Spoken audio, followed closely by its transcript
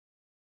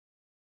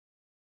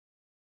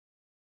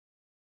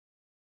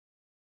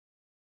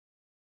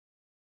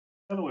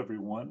Hello,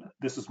 everyone.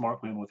 This is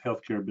Mark Lynn with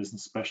Healthcare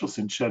Business Specialist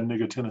in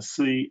Chattanooga,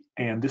 Tennessee,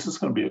 and this is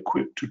going to be a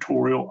quick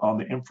tutorial on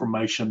the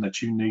information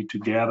that you need to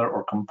gather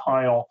or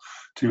compile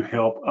to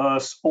help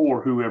us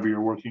or whoever you're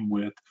working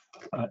with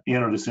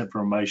enter this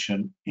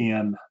information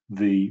in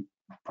the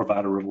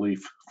Provider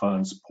Relief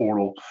Funds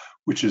portal,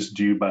 which is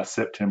due by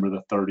September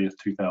the 30th,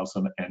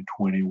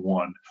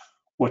 2021.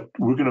 What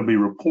we're going to be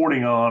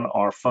reporting on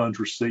are funds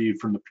received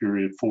from the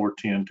period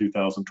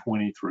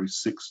 4/10/2020 through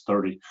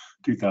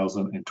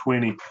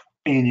 6/30/2020.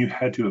 And you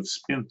had to have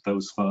spent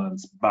those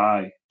funds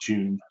by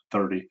June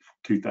 30,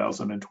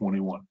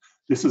 2021.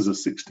 This is a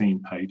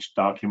 16-page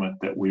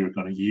document that we are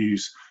going to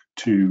use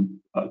to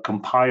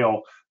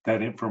compile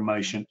that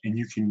information, and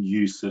you can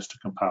use this to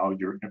compile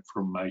your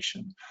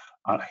information.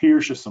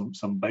 Here's just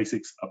some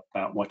basics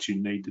about what you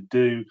need to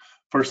do.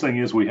 First thing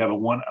is we have a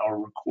 1-hour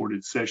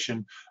recorded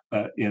session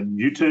in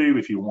YouTube.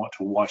 If you want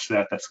to watch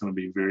that, that's going to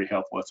be very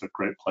helpful. It's a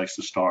great place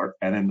to start.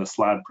 And then the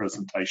slide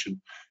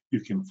presentation you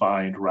can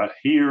find right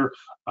here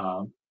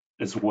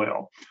as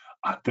well.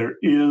 There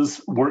is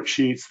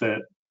worksheets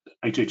that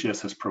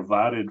HHS has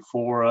provided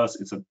for us.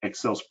 It's an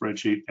Excel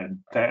spreadsheet, and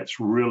that's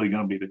really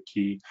going to be the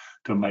key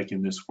to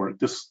making this work.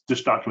 This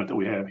document that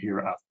we have here,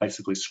 I've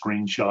basically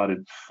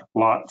screenshotted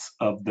lots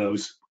of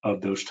those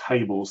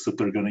tables that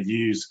they're going to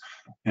use,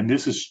 and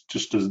this is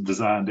just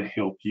designed to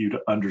help you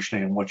to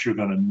understand what you're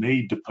going to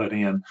need to put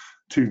in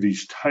to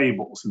these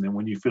tables. And then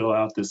when you fill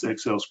out this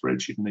Excel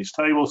spreadsheet and these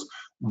tables,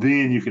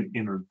 then you can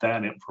enter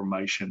that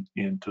information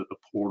into the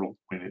portal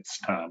when it's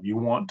time.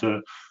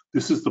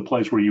 This is the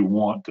place where you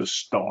want to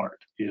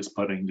start, is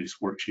putting these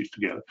worksheets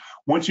together.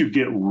 Once you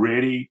get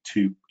ready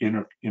to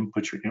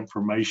input your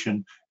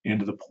information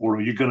into the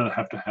portal, you're going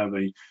to have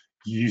a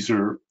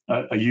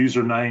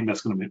username.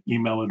 That's going to be an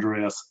email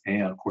address,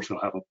 and of course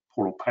it'll have a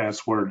portal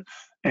password,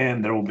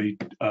 and there will be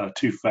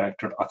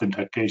two-factor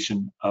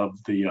authentication of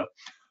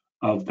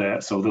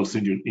that. So they'll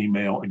send you an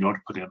email, and you have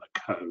to put in a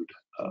code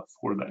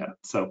for that.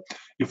 So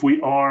if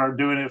we are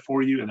doing it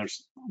for you, and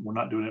we're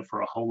not doing it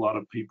for a whole lot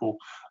of people,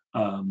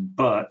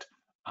 but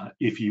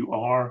if we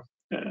are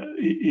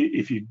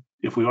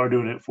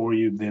doing it for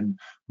you, then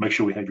make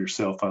sure we have your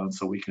cell phone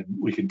so we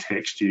can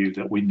text you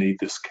that we need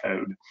this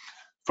code.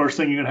 First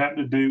thing you're gonna have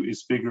to do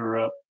is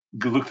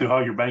look through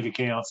all your bank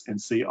accounts and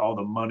see all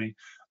the money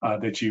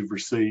that you've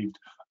received.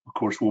 Of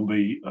course, we'll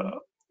be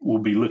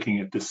looking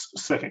at this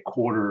second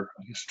quarter,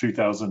 I guess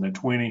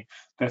 2020.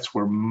 That's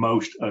where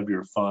most of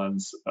your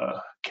funds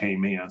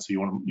came in. So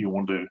you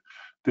want to.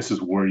 This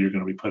is where you're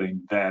going to be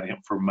putting that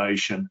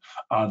information.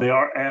 They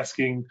are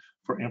asking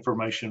for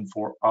information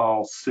for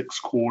all 6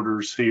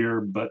 quarters here,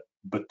 but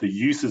the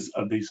uses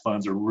of these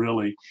funds are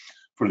really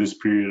for this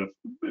period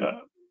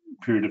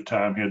of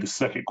time here, the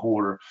second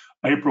quarter,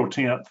 April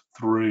 10th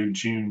through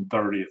June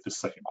 30th, the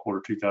second quarter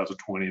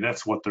 2020.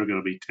 That's what they're going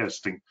to be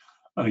testing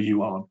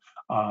you on.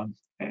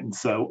 And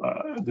so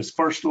this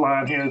first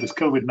line here, this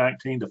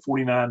COVID-19 to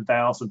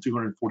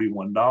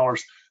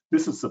 $49,241.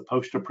 This is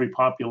supposed to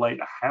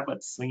pre-populate. I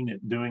haven't seen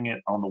it doing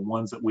it on the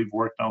ones that we've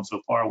worked on so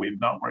far. We've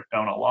not worked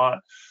on a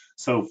lot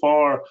so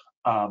far,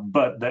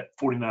 but that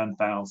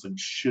 49,000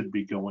 should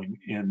be going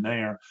in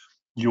there.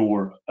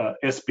 Your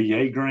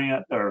SBA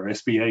grant or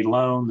SBA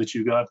loan that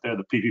you got there,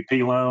 the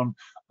PPP loan,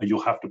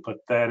 you'll have to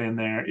put that in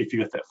there. If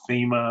you got that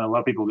FEMA, a lot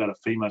of people got a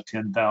FEMA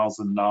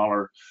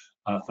 $10,000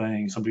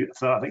 thing.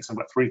 I think some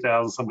got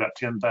 3,000, some got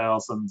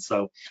 10,000.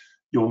 So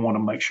you'll want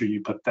to make sure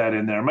you put that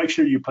in there. Make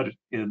sure you put it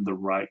in the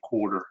right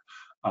quarter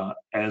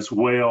as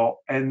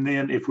well. And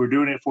then if we're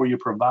doing it for you,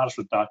 provide us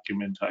with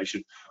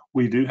documentation.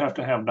 We do have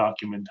to have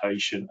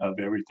documentation of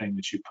everything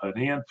that you put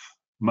in.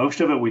 Most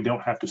of it we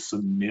don't have to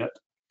submit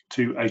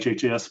to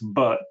HHS,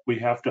 but we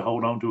have to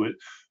hold on to it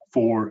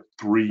for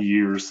 3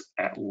 years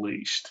at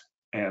least.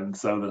 And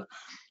so the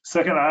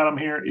second item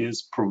here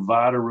is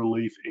provider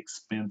relief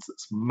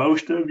expenses.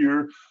 Most of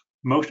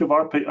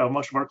our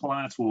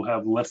clients will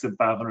have less than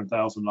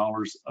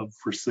 $500,000 of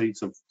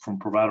receipts from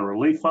provider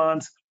relief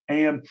funds,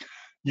 and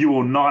you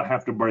will not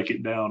have to break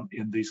it down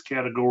in these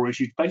categories.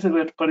 You basically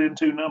have to put in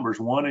 2 numbers.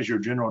 One is your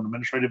general and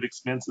administrative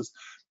expenses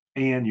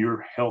and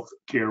your health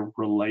care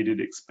related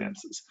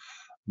expenses.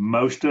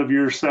 Most of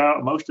your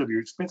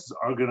expenses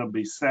are going to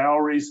be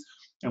salaries,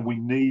 and we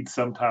need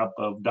some type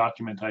of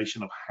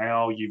documentation of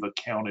how you've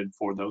accounted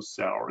for those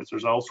salaries.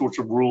 There's all sorts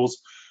of rules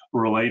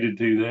related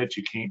to that.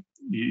 You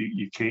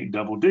can't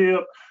double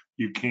dip.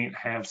 You can't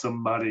have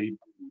somebody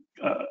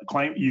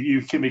claim.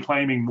 You can be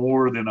claiming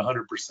more than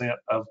 100%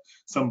 of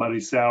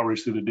somebody's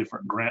salaries through the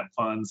different grant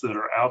funds that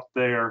are out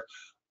there.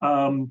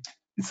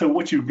 So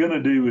what you're going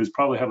to do is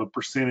probably have a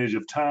percentage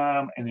of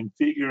time, and then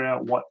figure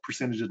out what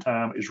percentage of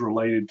time is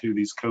related to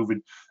these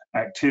COVID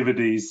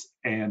activities,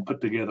 and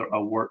put together a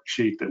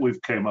worksheet that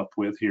we've came up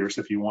with here. So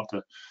if you want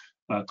to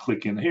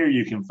click in here,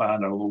 you can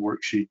find our little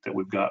worksheet that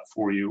we've got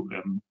for you,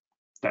 and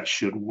that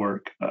should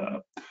work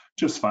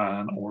just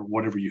fine, or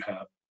whatever you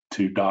have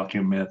to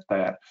document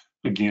that.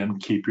 Again,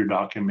 keep your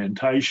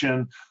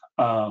documentation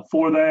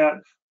for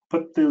that.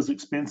 put those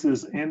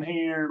expenses in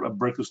here,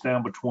 break this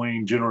down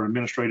between general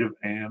administrative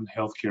and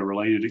healthcare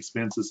related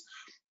expenses.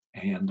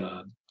 And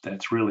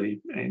that's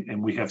really,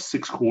 and we have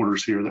 6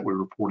 quarters here that we're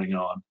reporting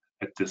on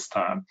at this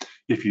time.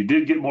 If you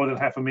did get more than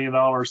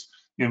 $500,000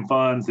 in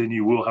funds, then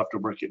you will have to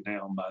break it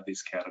down by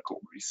these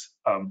categories.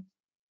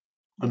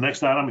 The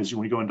next item is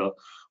when we go into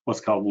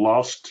what's called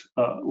lost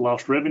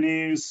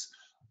revenues.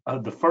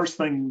 The first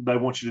thing they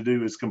want you to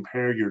do is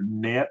compare your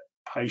net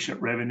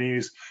patient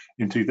revenues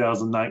in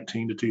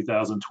 2019 to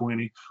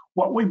 2020.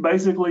 What we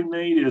basically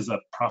need is a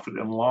profit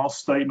and loss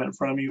statement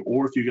from you,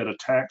 or if you get a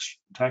tax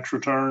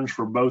returns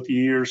for both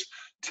years,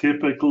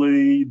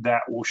 typically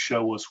that will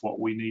show us what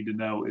we need to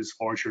know as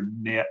far as your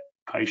net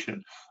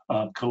patient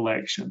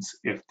collections.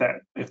 If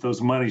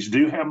those monies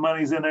do have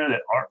monies in there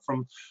that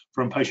aren't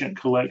from patient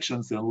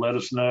collections, then let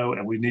us know,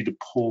 and we need to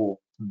pull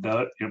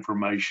that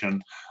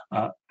information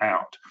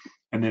out.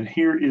 And then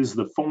here is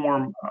the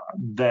form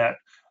that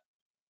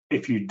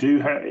if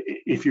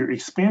your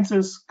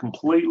expenses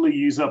completely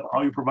use up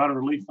all your provider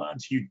relief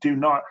funds, you do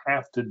not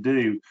have to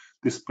do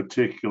this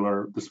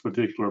particular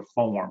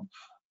form.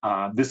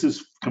 This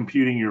is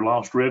computing your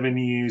lost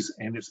revenues,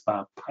 and it's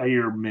by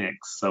payer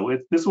mix. So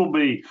this one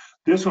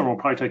will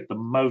probably take the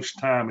most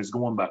time, is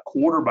going by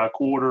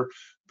quarter,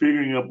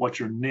 figuring out what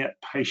your net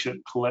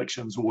patient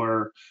collections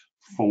were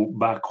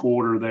by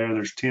quarter there.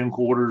 There's 10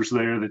 quarters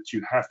there that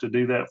you have to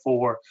do that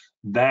for.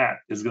 That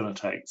is going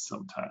to take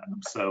some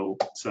time. So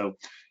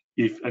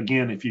if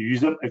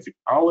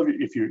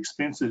your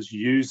expenses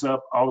use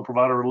up all the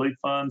provider relief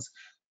funds,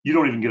 you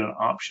don't even get an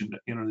option to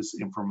enter this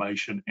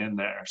information in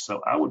there.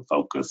 So I would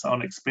focus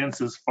on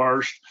expenses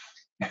first.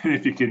 And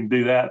if you can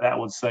do that, that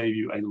would save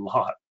you a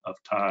lot of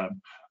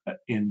time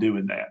in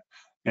doing that.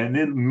 And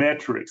then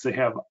metrics, they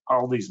have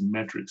all these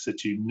metrics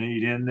that you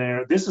need in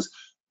there. This is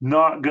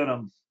not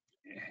gonna,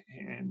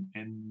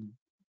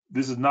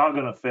 this is not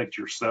going to affect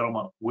your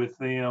settlement with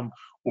them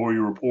or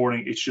your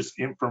reporting. It's just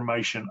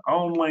information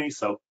only.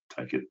 So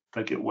take it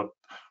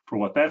for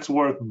what that's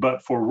worth.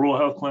 But for rural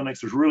health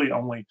clinics, there's really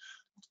only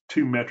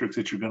 2 metrics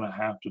that you're going to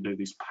have to do.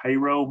 These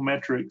payroll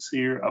metrics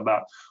here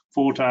about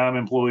full-time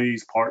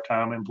employees,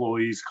 part-time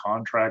employees,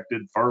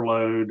 contracted,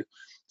 furloughed,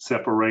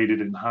 separated,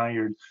 and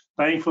hired.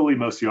 Thankfully,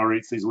 most of the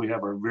RHCs we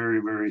have are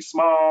very, very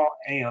small,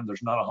 and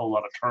there's not a whole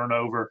lot of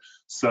turnover.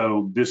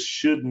 So this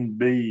shouldn't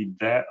be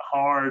that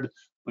hard.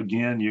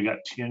 Again, you got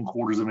 10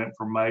 quarters of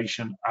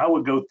information. I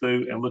would go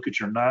through and look at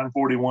your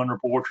 941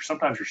 reports, or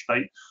sometimes your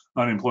state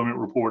unemployment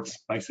reports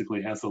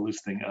basically has a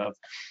listing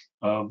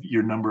of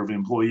your number of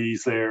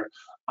employees there.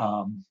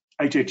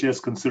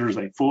 HHS considers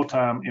a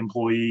full-time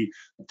employee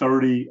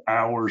 30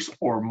 hours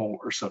or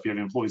more. So if you have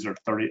employees that are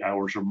 30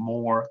 hours or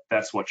more,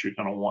 that's what you're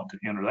going to want to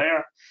enter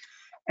there.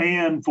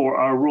 And for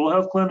our rural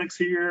health clinics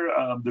here,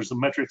 there's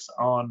some metrics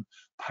on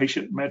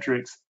patient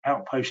metrics,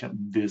 outpatient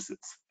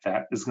visits.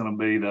 That is going to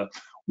be the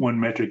one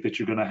metric that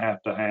you're going to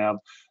have.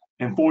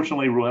 And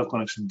fortunately, rural health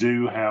clinics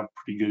do have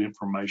pretty good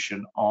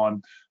information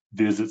on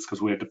visits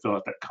because we have to fill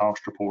out that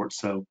cost report.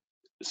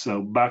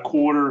 So by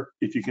quarter,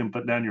 if you can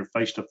put down your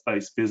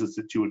face-to-face visits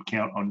that you would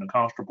count on the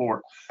cost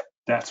report,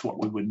 that's what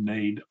we would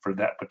need for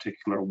that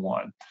particular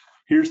one.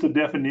 Here's the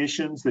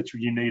definitions that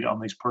you need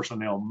on these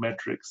personnel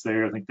metrics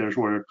there. I think there's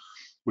where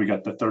we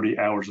got the 30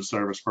 hours of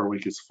service per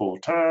week is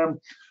full-time.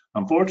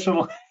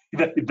 Unfortunately,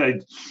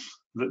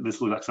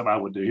 this looks like something I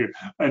would do here.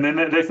 And then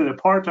they say the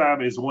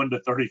part-time is 1 to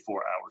 34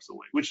 hours a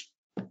week, which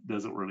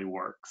doesn't really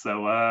work.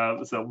 So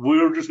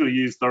we're just going to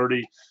use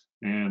 30,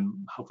 and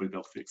hopefully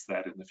they'll fix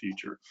that in the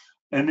future.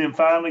 And then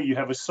finally, you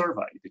have a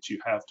survey that you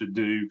have to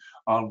do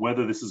on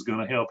whether this is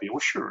going to help you. Well,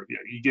 sure, yeah,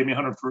 you give me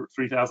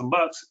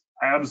 $103,000,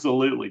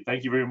 absolutely.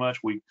 Thank you very much.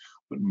 We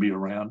wouldn't be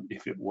around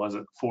if it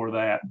wasn't for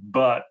that.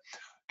 But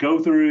go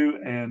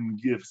through and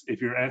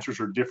if your answers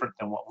are different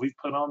than what we've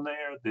put on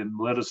there, then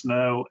let us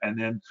know, and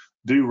then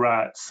do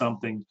write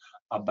something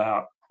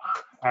about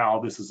how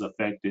this has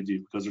affected you,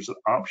 because there's an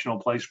optional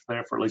place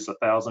there for at least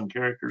 1,000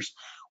 characters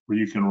where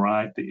you can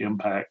write the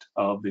impact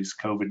of these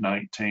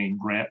COVID-19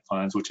 grant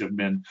funds, which have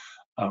been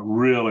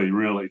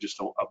really just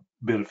a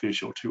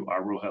beneficial to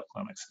our rural health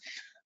clinics.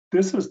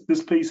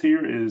 This piece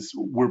here is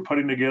we're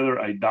putting together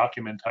a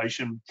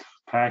documentation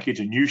package,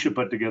 and you should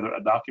put together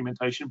a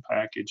documentation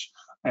package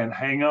and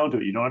hang on to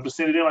it. You don't have to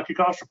send it in like your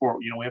cost report.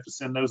 We have to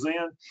send those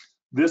in.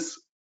 This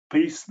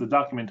piece, the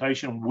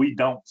documentation,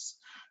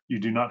 you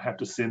do not have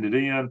to send it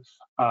in.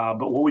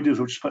 But what we do is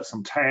we just put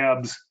some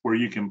tabs where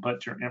you can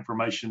put your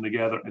information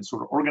together and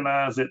sort of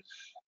organize it.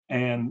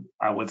 And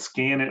I would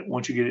scan it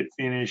once you get it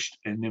finished,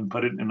 and then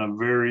put it in a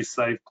very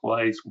safe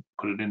place.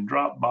 Put it in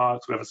Dropbox.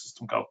 We have a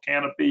system called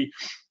Canopy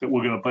that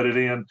we're going to put it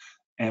in,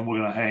 and we're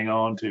going to hang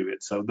on to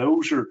it. So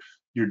those are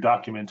your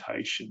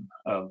documentation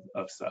of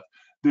stuff.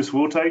 This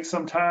will take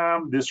some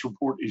time. This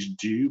report is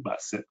due by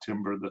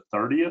September the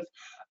 30th,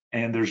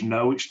 and there's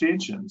no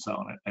extensions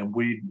on it. And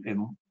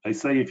they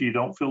say if you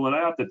don't fill it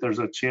out, that there's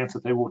a chance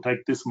that they will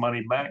take this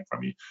money back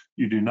from you.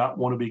 You do not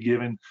want to be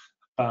giving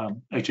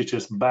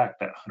HHS back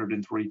that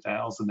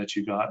 $103,000 that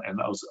you got and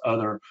those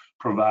other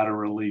provider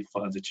relief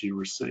funds that you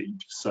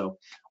received. So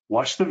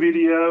watch the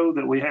video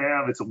that we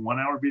have. It's a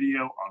 1-hour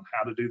video on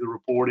how to do the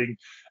reporting,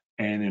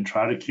 and then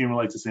try to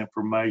accumulate this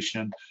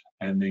information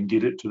and then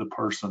get it to the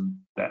person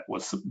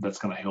that's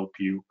going to help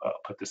you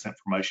put this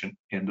information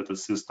into the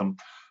system.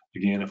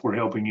 Again, if we're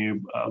helping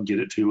you, get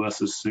it to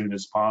us as soon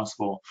as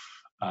possible.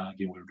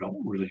 Again,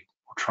 we're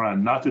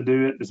trying not to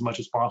do it as much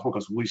as possible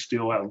because we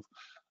still have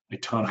a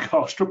ton of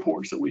cost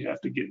reports that we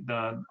have to get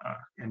done,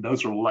 and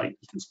those are late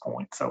at this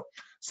point.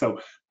 So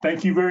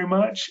thank you very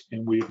much,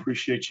 and we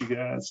appreciate you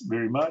guys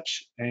very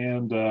much,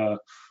 and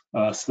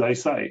stay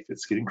safe.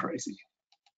 It's getting crazy.